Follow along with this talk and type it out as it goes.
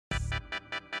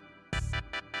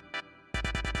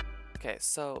Okay,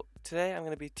 so today I'm going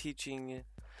to be teaching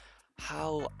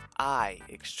how I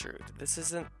extrude. This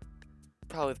isn't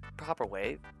probably the proper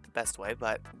way, the best way,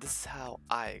 but this is how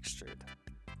I extrude.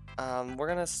 We're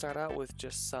going to start out with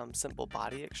just some simple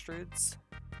body extrudes.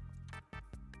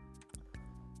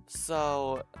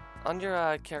 So on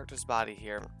your character's body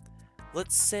here,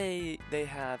 let's say they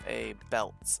have a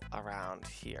belt around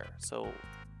here. So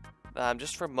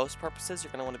just for most purposes,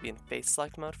 you're going to want to be in face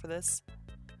select mode for this.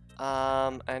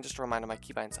 And just a reminder, my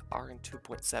keybinds are in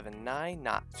 2.79,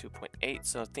 not 2.8,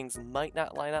 so things might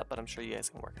not line up, but I'm sure you guys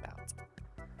can work it out.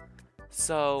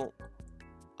 So,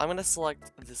 I'm going to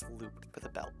select this loop for the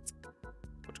belt,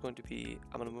 which is going to be,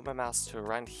 I'm going to move my mouse to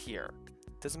around here.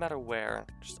 Doesn't matter where,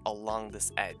 just along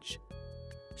this edge.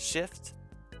 Shift,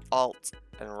 Alt,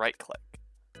 and right click.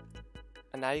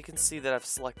 And now you can see that I've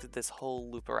selected this whole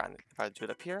loop around it. If I do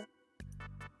it up here,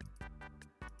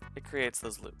 it creates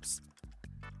those loops.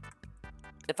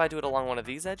 If I do it along one of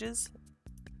these edges,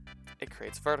 it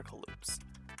creates vertical loops.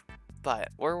 But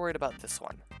we're worried about this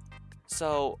one.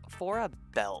 So for a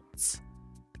belt,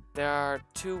 there are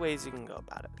two ways you can go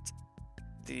about it.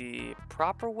 The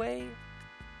proper way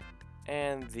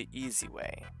and the easy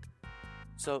way.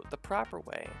 So the proper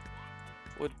way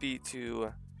would be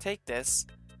to take this,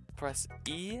 press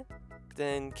E,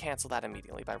 then cancel that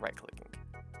immediately by right-clicking.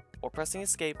 Or pressing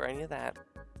escape or any of that.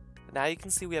 Now you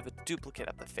can see we have a duplicate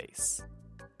of the face.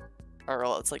 Or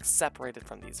well, it's like separated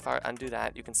from these. If I undo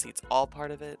that, you can see it's all part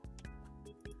of it.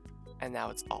 And now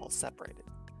it's all separated.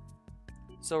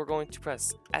 So we're going to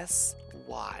press S,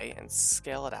 Y, and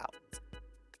scale it out.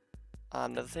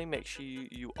 Another thing, make sure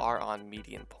you are on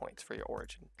median point for your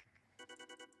origin.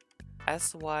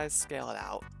 S, Y, scale it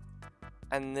out.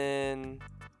 And then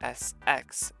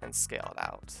SX and scale it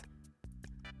out.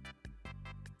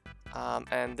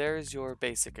 And there's your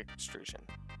basic extrusion.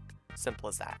 Simple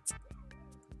as that.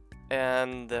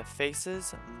 And the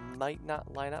faces might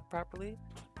not line up properly.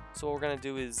 So what we're going to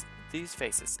do is these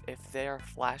faces, if they are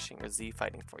flashing or Z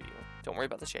fighting for you, don't worry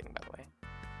about the shading by the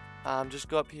way. Just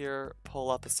go up here, pull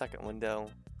up a second window,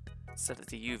 set it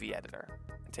to UV editor,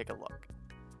 and take a look.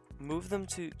 Move them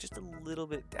to just a little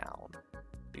bit down.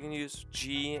 You can use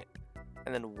G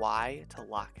and then Y to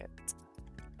lock it.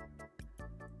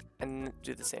 And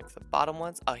do the same for the bottom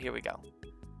ones. Oh, here we go.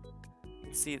 You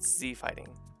can see it's Z fighting.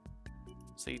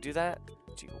 So you do that,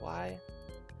 GY,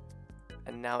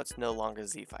 and now it's no longer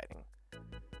Z fighting.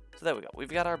 So there we go. We've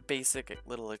got our basic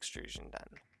little extrusion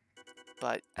done.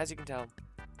 But as you can tell,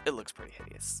 it looks pretty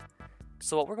hideous.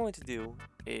 So what we're going to do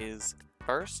is,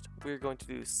 first, we're going to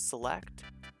do select,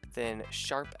 then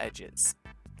sharp edges.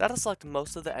 That'll select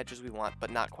most of the edges we want,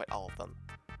 but not quite all of them.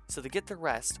 So to get the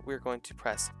rest, we're going to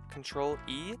press Ctrl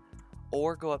E,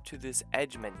 or go up to this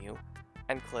edge menu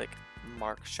and click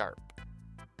Mark Sharp.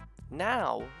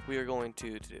 Now we are going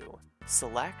to do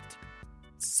select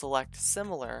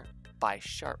similar by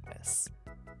sharpness.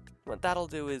 What that'll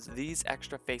do is these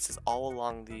extra faces all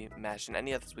along the mesh and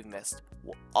any others we've missed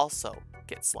will also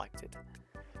get selected.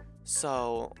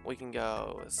 So we can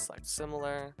go select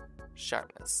similar,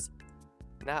 sharpness.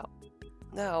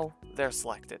 Now they're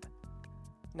selected.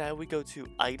 Now we go to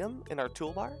item in our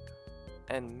toolbar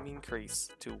and increase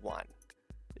to 1.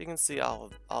 You can see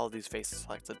all of these faces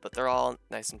selected, but they're all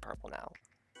nice and purple now.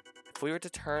 If we were to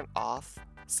turn off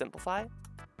simplify,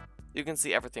 you can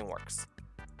see everything works.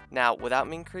 Now,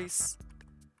 without increase,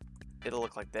 it'll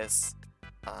look like this.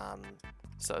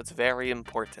 So it's very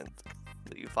important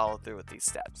that you follow through with these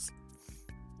steps.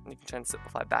 You can turn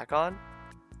simplify back on.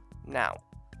 Now,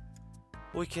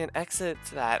 we can exit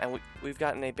that, and we've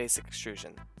gotten a basic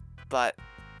extrusion, but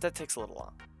that takes a little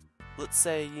long. Let's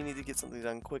say you need to get something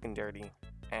done quick and dirty,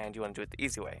 and you want to do it the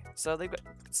easy way. So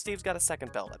Steve's got a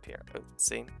second belt up here. Oh,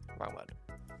 see? Wrong mode.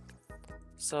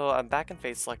 So I'm back in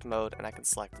face select mode, and I can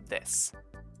select this.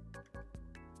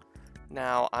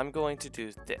 Now I'm going to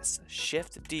do this.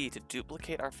 Shift D to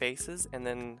duplicate our faces, and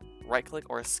then right click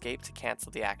or escape to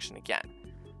cancel the action again.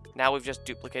 Now we've just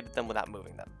duplicated them without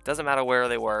moving them. Doesn't matter where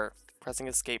they were, pressing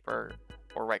escape or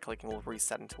right clicking will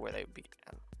reset them to where they began.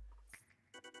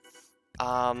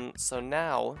 So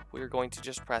now we're going to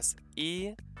just press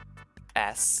E,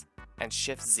 S, and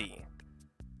Shift Z.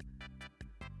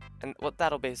 And what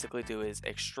that'll basically do is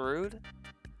extrude,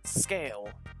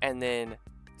 scale, and then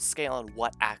scale on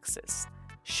what axis.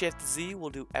 Shift Z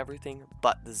will do everything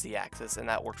but the Z axis, and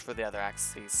that works for the other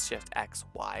axes, Shift X,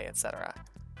 Y, etc.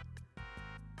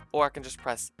 Or I can just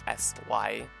press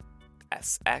SY,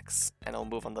 SX, and it'll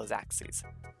move on those axes.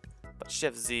 But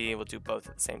Shift Z will do both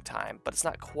at the same time, but it's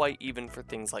not quite even for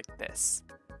things like this.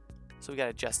 So we gotta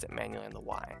adjust it manually on the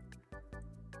Y.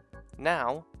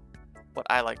 Now, what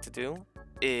I like to do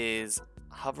is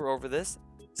hover over this.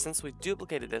 Since we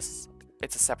duplicated this,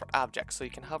 it's a separate object, so you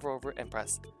can hover over it and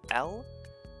press L,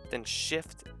 then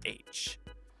Shift H.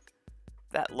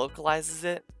 That localizes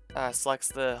it, selects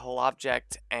the whole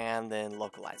object, and then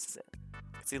localizes it.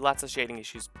 See lots of shading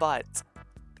issues, but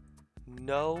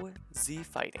no Z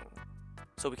fighting.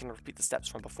 So we can repeat the steps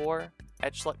from before: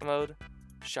 edge select mode,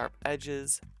 sharp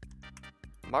edges,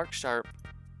 mark sharp,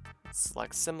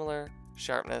 select similar,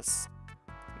 sharpness,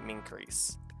 mean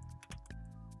crease.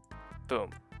 Boom.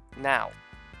 Now,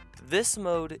 this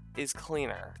mode is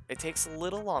cleaner. It takes a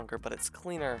little longer, but it's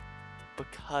cleaner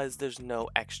because there's no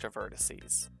extra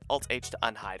vertices. Alt H to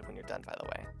unhide when you're done, by the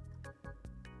way.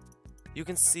 You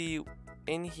can see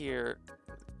in here,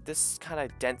 this kind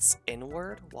of dents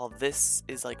inward, while this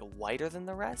is like whiter than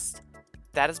the rest.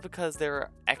 That is because there are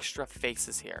extra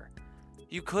faces here.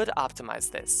 You could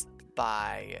optimize this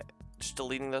by just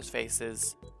deleting those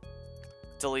faces,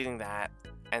 deleting that,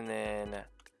 and then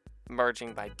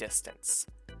merging by distance.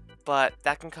 But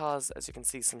that can cause, as you can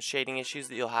see, some shading issues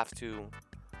that you'll have to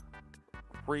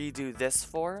redo this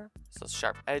for. So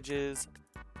sharp edges,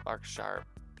 mark sharp,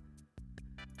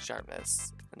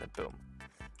 sharpness, and then boom.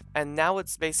 And now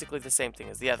it's basically the same thing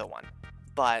as the other one.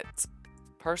 But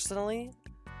personally,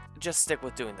 just stick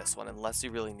with doing this one unless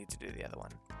you really need to do the other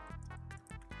one.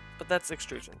 But that's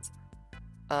extrusions.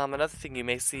 Another thing you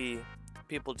may see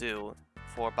people do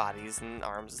for bodies and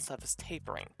arms and stuff is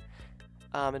tapering.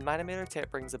 In Minimator,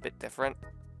 tapering is a bit different,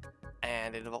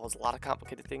 and it involves a lot of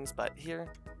complicated things, but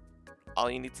here,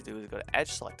 all you need to do is go to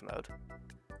Edge Select Mode,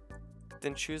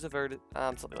 then choose a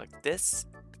something like this,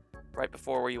 right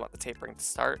before where you want the tapering to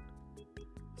start,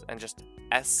 and just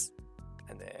S,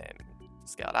 and then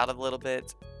scale it out a little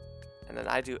bit, and then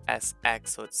I do SX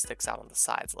so it sticks out on the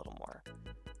sides a little more.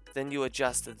 Then you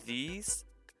adjust these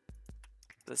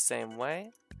the same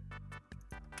way.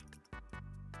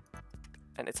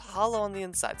 And it's hollow on the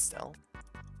inside still,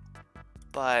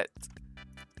 but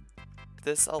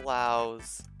this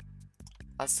allows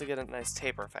us to get a nice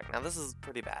taper effect. Now this is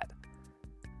pretty bad,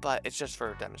 but it's just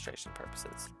for demonstration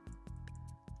purposes.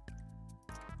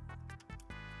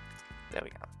 There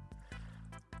we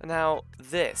go. Now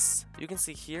this, you can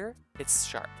see here, it's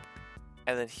sharp,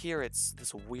 and then here it's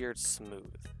this weird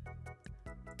smooth.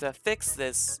 To fix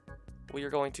this, what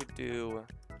you're going to do,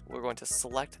 we're going to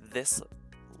select this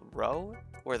row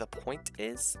where the point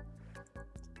is,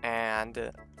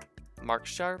 and mark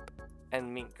sharp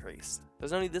and mean crease.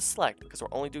 There's no need to select because we're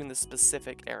only doing this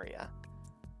specific area,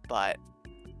 but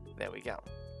there we go.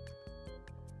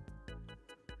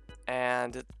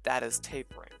 And that is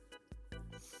tapering.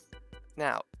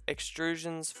 Now,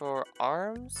 extrusions for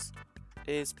arms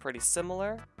is pretty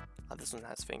similar. This one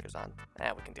has fingers on.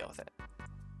 We can deal with it.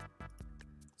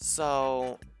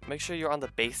 So make sure you're on the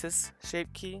basis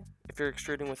shape key if you're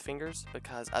extruding with fingers,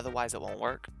 because otherwise it won't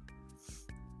work.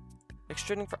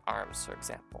 Extruding for arms, for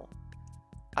example,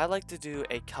 I like to do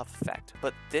a cuff effect,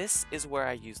 but this is where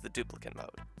I use the duplicate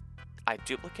mode. I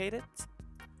duplicate it,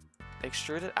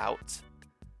 extrude it out,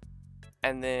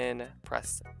 and then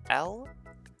press L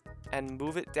and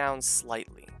move it down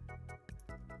slightly.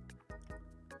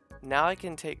 Now I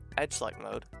can take edge select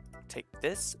mode, take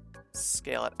this,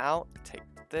 scale it out, take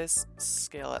this,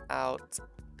 scale it out,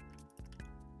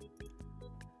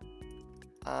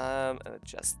 and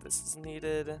adjust this as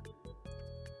needed.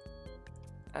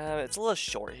 It's a little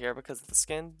short here because of the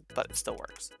skin, but it still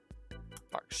works.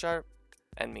 Mark sharp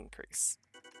and mean crease.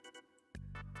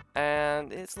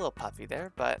 And it's a little puffy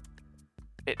there, but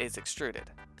it is extruded.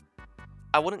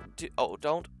 I wouldn't do,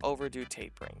 don't overdo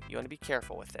tapering. You want to be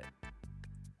careful with it.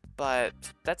 But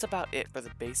that's about it for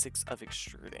the basics of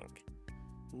extruding.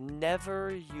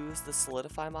 Never use the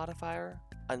solidify modifier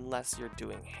unless you're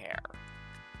doing hair.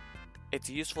 It's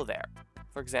useful there.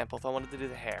 For example, if I wanted to do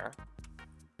the hair,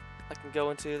 I can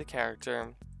go into the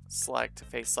character, select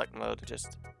face select mode,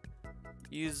 just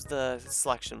use the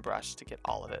selection brush to get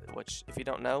all of it, which if you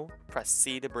don't know, press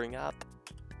C to bring up,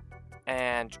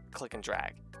 and click and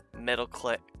drag. Middle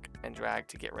click and drag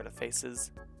to get rid of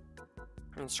faces,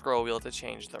 and scroll wheel to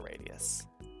change the radius.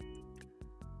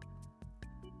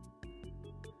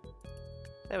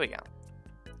 There we go.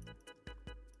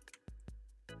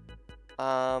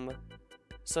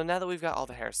 So now that we've got all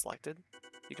the hair selected,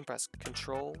 you can press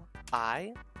Control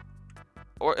I,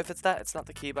 or if it's not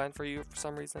the keybind for you for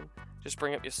some reason, just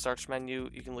bring up your search menu.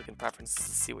 You can look in preferences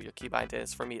to see what your keybind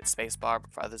is. For me, it's spacebar,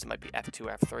 but for others, it might be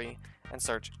F2, F3, and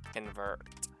search invert.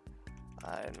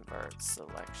 Invert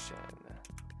selection.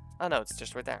 Oh no, it's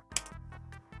just right there.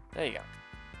 There you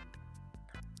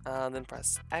go. Then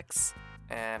press X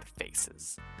and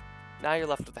faces. Now you're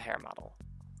left with the hair model.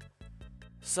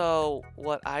 So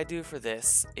what I do for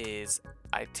this is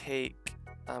I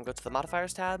go to the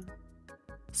modifiers tab,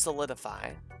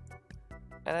 solidify,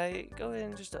 and I go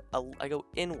in I go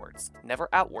inwards, never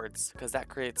outwards, because that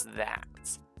creates that.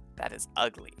 That is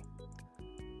ugly.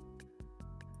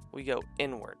 We go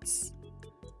inwards,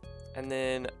 and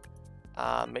then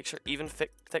make sure even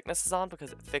thickness is on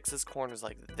because it fixes corners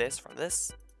like this from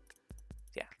this.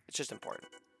 Yeah, it's just important.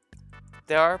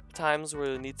 There are times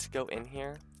where you need to go in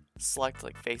here, select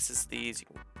like faces these.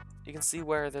 You can see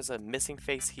where there's a missing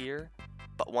face here,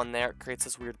 but one there. It creates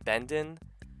this weird bend in.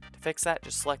 To fix that,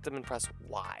 just select them and press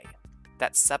Y.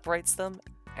 That separates them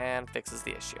and fixes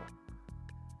the issue.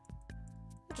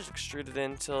 Just extrude it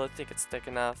in until I think it's thick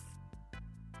enough.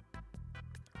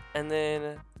 And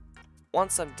then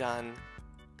once I'm done,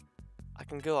 I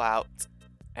can go out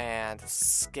and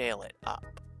scale it up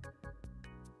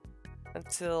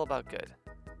until about good.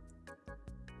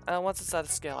 Once it's at a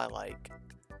scale I like,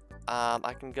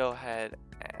 I can go ahead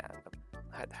and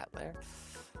hide the hat layer.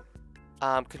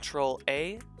 Control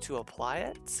A to apply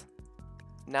it.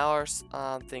 Now our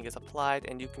thing is applied,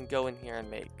 and you can go in here and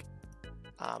make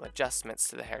adjustments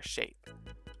to the hair shape.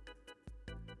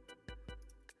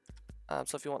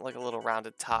 So if you want like a little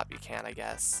rounded top, you can, I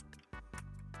guess.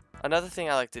 Another thing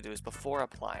I like to do is before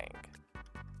applying,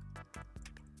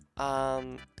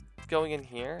 going in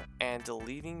here and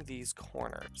deleting these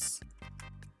corners.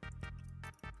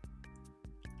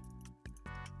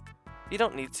 You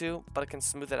don't need to, but I can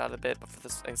smooth it out a bit, but for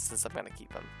this instance, I'm going to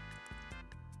keep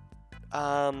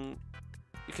them.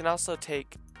 You can also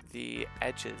take the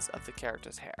edges of the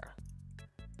character's hair.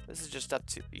 This is just up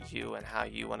to you and how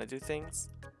you want to do things.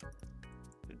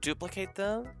 Duplicate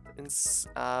them, and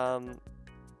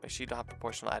make sure you don't have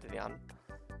proportional editing on.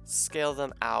 Scale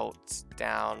them out,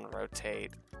 down,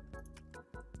 rotate.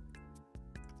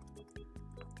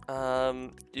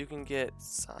 You can get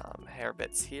some hair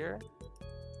bits here.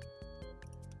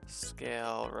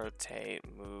 Scale, rotate,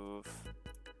 move.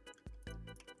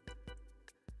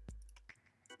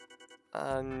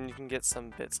 You can get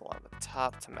some bits along the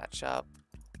top to match up.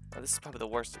 Now, this is probably the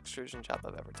worst extrusion job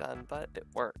I've ever done, but it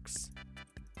works.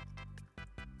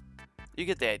 You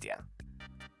get the idea.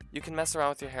 You can mess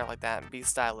around with your hair like that and be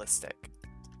stylistic.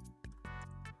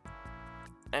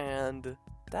 And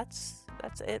that's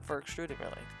it for extruding,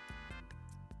 really.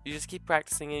 You just keep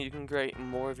practicing it. You can create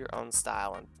more of your own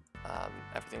style, and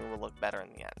everything will look better in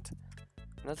the end.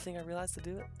 Another thing I realized to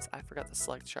do is I forgot to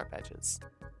select sharp edges.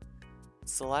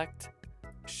 Select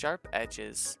sharp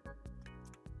edges,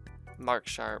 mark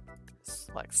sharp,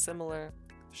 select similar,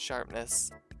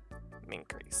 sharpness,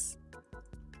 increase.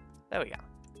 There we go.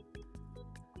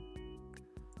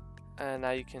 And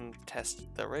now you can test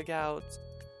the rig out,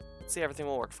 see everything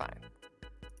will work fine.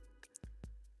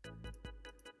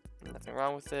 Nothing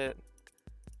wrong with it.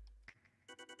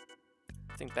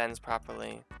 Everything bends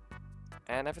properly,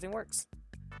 and everything works.